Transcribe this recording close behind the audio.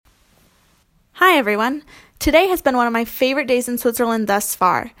Hi everyone! Today has been one of my favorite days in Switzerland thus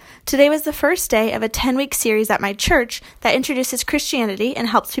far. Today was the first day of a 10-week series at my church that introduces Christianity and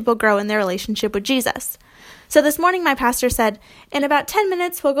helps people grow in their relationship with Jesus. So this morning my pastor said, in about 10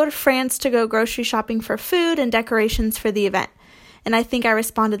 minutes we'll go to France to go grocery shopping for food and decorations for the event. And I think I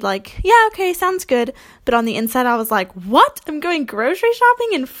responded like, yeah, okay, sounds good. But on the inside I was like, what? I'm going grocery shopping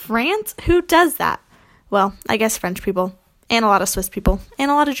in France? Who does that? Well, I guess French people, and a lot of Swiss people, and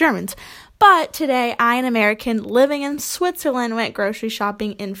a lot of Germans. But today, I, an American living in Switzerland, went grocery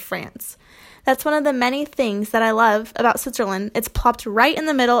shopping in France. That's one of the many things that I love about Switzerland. It's plopped right in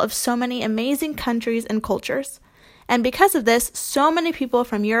the middle of so many amazing countries and cultures. And because of this, so many people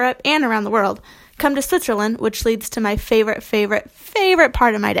from Europe and around the world come to Switzerland, which leads to my favorite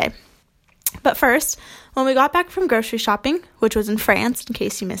part of my day. But first, when we got back from grocery shopping, which was in France, in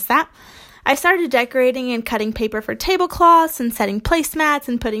case you missed that, I started decorating and cutting paper for tablecloths and setting placemats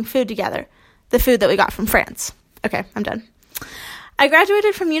and putting food together. The food that we got from France. Okay, I'm done. I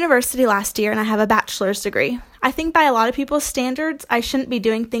graduated from university last year and I have a bachelor's degree. I think by a lot of people's standards, I shouldn't be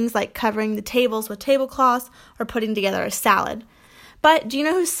doing things like covering the tables with tablecloths or putting together a salad. But do you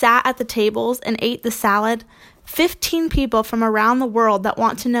know who sat at the tables and ate the salad? 15 people from around the world that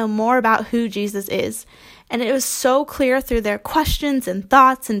want to know more about who Jesus is. And it was so clear through their questions and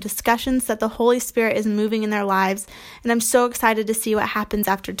thoughts and discussions that the Holy Spirit is moving in their lives, and I'm so excited to see what happens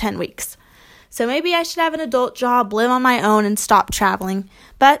after 10 weeks. So maybe I should have an adult job, live on my own, and stop traveling.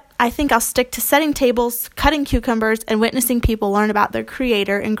 But I think I'll stick to setting tables, cutting cucumbers, and witnessing people learn about their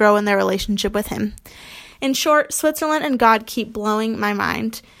Creator and grow in their relationship with Him. In short, Switzerland and God keep blowing my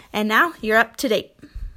mind. And now you're up to date.